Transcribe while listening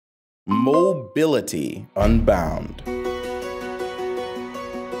Mobility Unbound.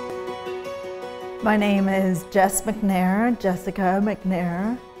 My name is Jess McNair, Jessica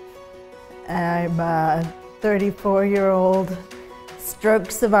McNair. I'm a 34-year-old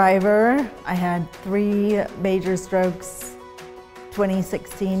stroke survivor. I had 3 major strokes,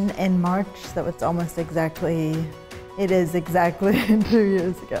 2016 in March, so it's almost exactly, it is exactly 2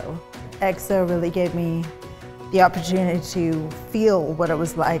 years ago. Ekso really gave me the opportunity to feel what it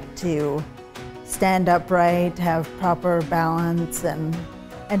was like to stand upright, have proper balance, and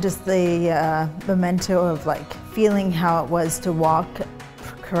just the memento of like feeling how it was to walk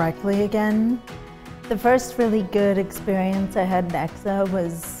correctly again. The first really good experience I had in Ekso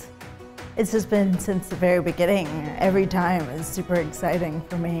was, it's just been since the very beginning. Every time is super exciting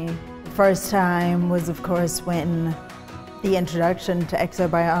for me. The first time was of course when the introduction to Ekso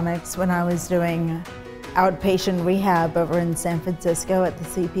Bionics, when I was doing outpatient rehab over in San Francisco at the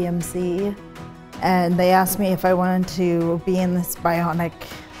CPMC. And they asked me if I wanted to be in this bionic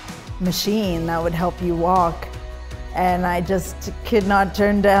machine that would help you walk. And I just could not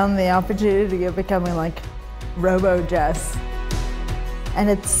turn down the opportunity of becoming like Robo Jess. And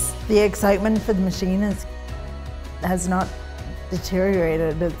it's the excitement for the machine has not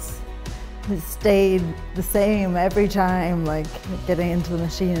deteriorated. It's stayed the same every time. Like getting into the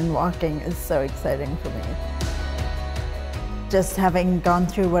machine and walking is so exciting for me. Just having gone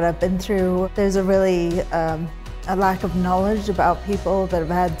through what I've been through, there's a really a lack of knowledge about people that have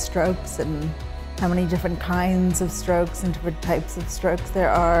had strokes and how many different kinds of strokes and different types of strokes there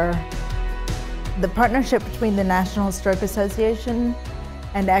are. The partnership between the National Stroke Association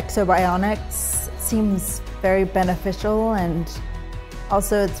and Ekso Bionics seems very beneficial, and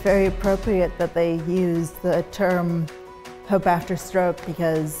also it's very appropriate that they use the term hope after stroke,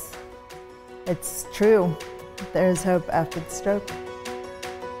 because it's true. There's hope after the stroke.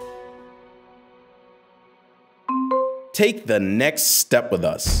 Take the next step with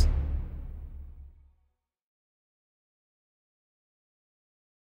us.